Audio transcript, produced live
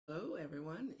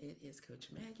everyone. It is Coach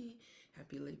Maggie.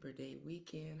 Happy Labor Day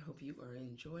weekend. Hope you are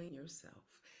enjoying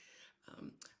yourself.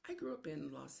 I grew up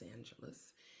in Los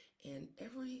Angeles, and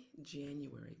every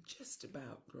January, just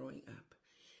about growing up,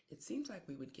 it seems like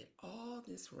we would get all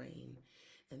this rain,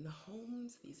 and the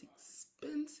homes, these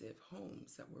expensive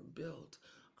homes that were built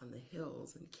on the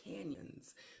hills and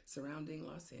canyons surrounding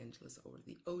Los Angeles, over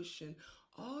the ocean,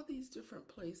 all these different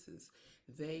places,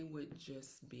 they would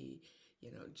just be,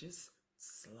 just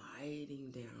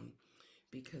sliding down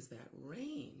because that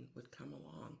rain would come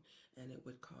along and it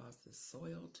would cause the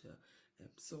soil to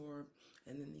absorb,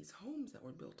 and then these homes that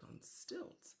were built on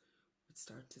stilts would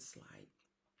start to slide.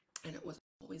 And it was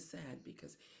always sad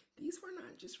because these were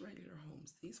not just regular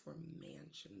homes, these were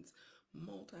mansions,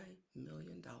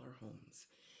 multi-million-dollar homes.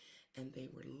 And they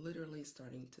were literally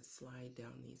starting to slide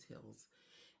down these hills,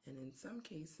 and in some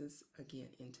cases, again,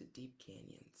 into deep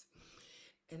canyons.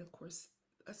 And of course,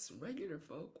 us regular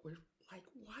folk were like,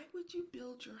 why would you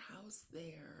build your house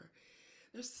there?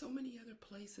 There's so many other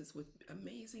places with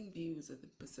amazing views of the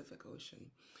Pacific Ocean,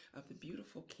 of the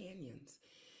beautiful canyons,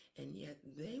 and yet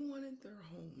they wanted their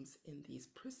homes in these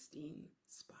pristine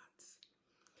spots.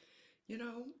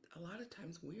 A lot of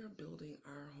times we are building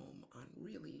our home on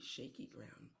really shaky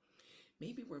ground.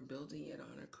 Maybe we're building it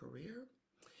on a career.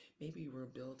 Maybe we're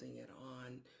building it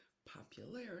on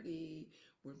popularity.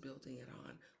 We're building it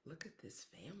on, look at this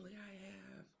family I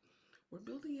have. We're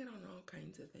building it on all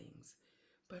kinds of things.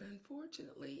 But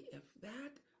unfortunately, if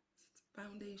that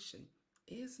foundation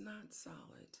is not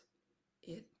solid,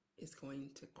 it is going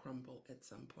to crumble at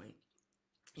some point.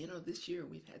 This year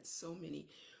we've had so many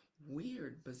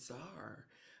weird, bizarre,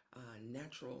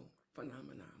 natural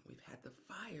phenomena. We've had the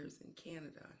fires in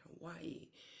Canada and Hawaii.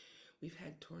 We've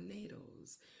had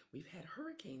tornadoes. We've had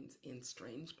hurricanes in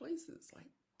strange places like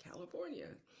California.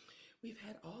 We've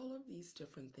had all of these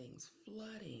different things,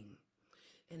 flooding.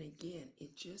 And again,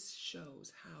 it just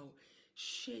shows how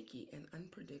shaky and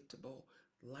unpredictable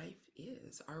life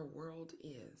is, our world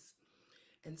is.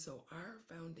 And so our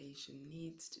foundation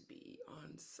needs to be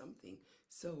on something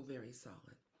so very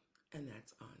solid, and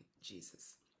that's on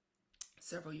Jesus.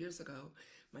 Several years ago,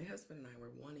 my husband and I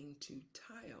were wanting to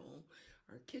tile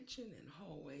our kitchen and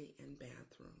hallway and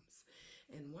bathrooms.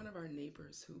 And one of our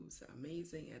neighbors, who's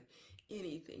amazing at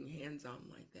anything hands-on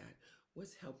like that,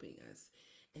 was helping us.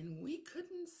 And we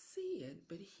couldn't see it,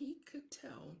 but he could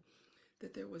tell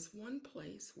that there was one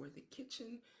place where the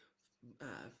kitchen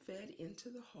fed into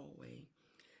the hallway,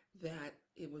 that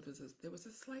there was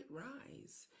a slight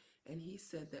rise. And he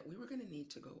said that we were going to need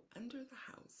to go under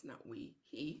the house, not we,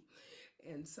 he,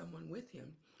 and someone with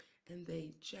him. And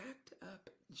they jacked up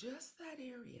just that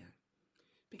area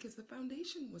because the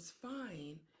foundation was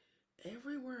fine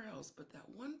everywhere else, but that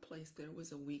one place there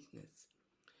was a weakness.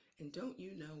 And don't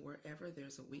you know, wherever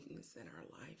there's a weakness in our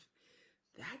life,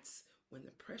 that's when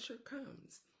the pressure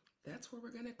comes. That's where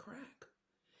we're going to crack.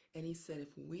 And he said,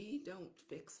 if we don't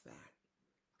fix that,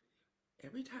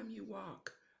 every time you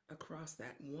walk across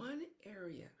that one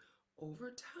area,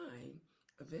 over time,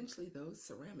 eventually those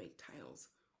ceramic tiles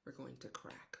were going to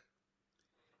crack.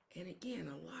 And again,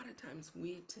 a lot of times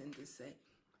we tend to say,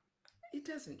 it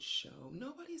doesn't show,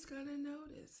 nobody's going to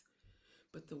notice.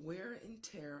 But the wear and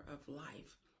tear of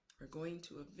life are going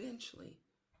to eventually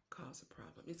cause a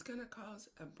problem. It's going to cause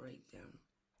a breakdown.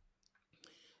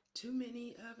 Too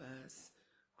many of us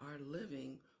are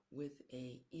living with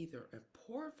either a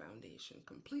poor foundation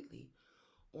completely,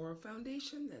 or a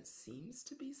foundation that seems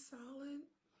to be solid,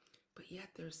 but yet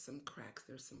there's some cracks.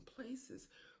 There's some places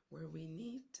where we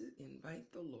need to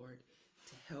invite the Lord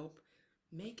to help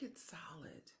make it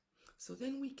solid, so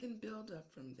then we can build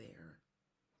up from there.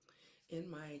 In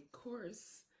my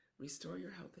course, Restore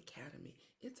Your Health Academy,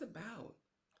 it's about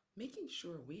making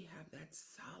sure we have that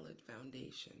solid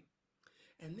foundation.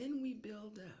 And then we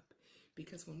build up,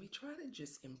 because when we try to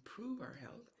just improve our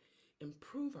health,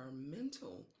 improve our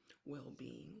mental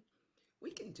well-being, we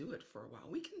can do it for a while.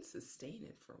 We can sustain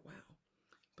it for a while.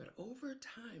 But over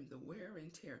time, the wear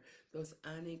and tear, those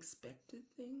unexpected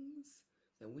things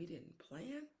that we didn't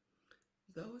plan,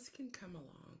 those can come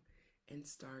along and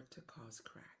start to cause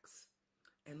cracks.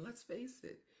 And let's face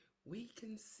it, we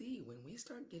can see when we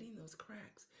start getting those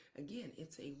cracks, again,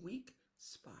 it's a weak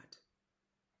spot.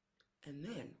 And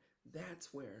then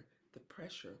that's where the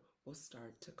pressure will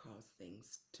start to cause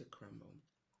things to crumble.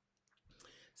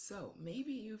 So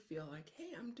maybe you feel like, hey,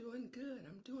 I'm doing good,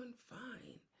 I'm doing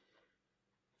fine.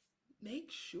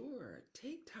 Make sure,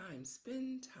 take time,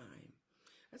 spend time.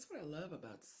 That's what I love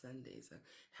about Sundays,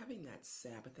 having that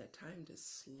Sabbath, that time to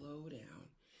slow down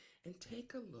and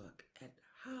take a look at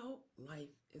how life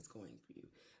is going for you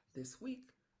this week,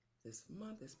 this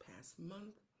month, this past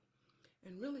month,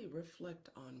 and really reflect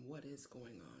on what is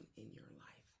going on in your life.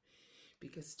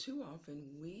 Because too often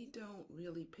we don't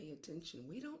really pay attention.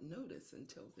 We don't notice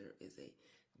until there is a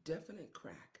definite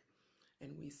crack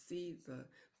and we see the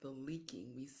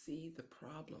leaking, we see the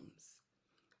problems.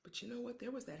 But you know what? There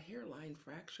was that hairline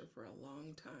fracture for a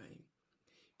long time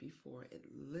before it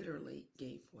literally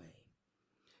gave way.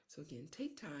 So again,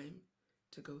 take time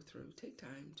to go through, take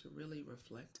time to really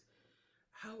reflect.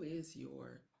 How is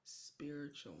your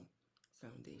spiritual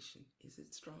foundation? Is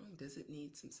it strong? Does it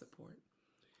need some support?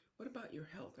 What about your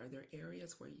health? Are there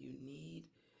areas where you need,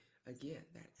 again,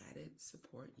 that added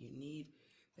support? You need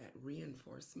that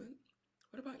reinforcement?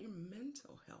 What about your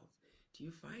mental health? Do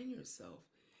you find yourself,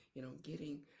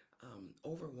 getting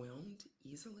overwhelmed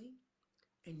easily?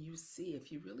 And you see,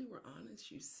 if you really were honest,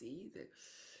 you see that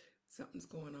something's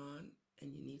going on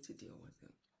and you need to deal with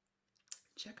it.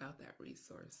 Check out that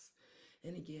resource.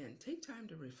 And again, take time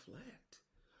to reflect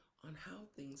on how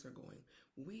things are going.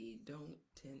 We don't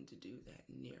tend to do that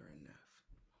near enough.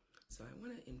 So I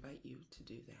want to invite you to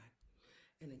do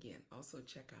that. And again, also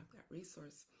check out that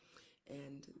resource.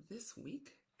 And this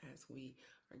week, as we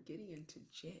are getting into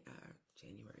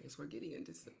January, as we're getting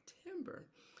into September,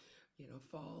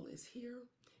 fall is here.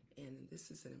 And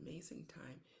this is an amazing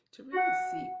time to really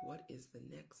see what is the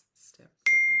next step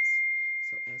for us.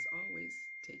 So as always,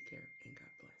 take care and God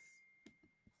bless.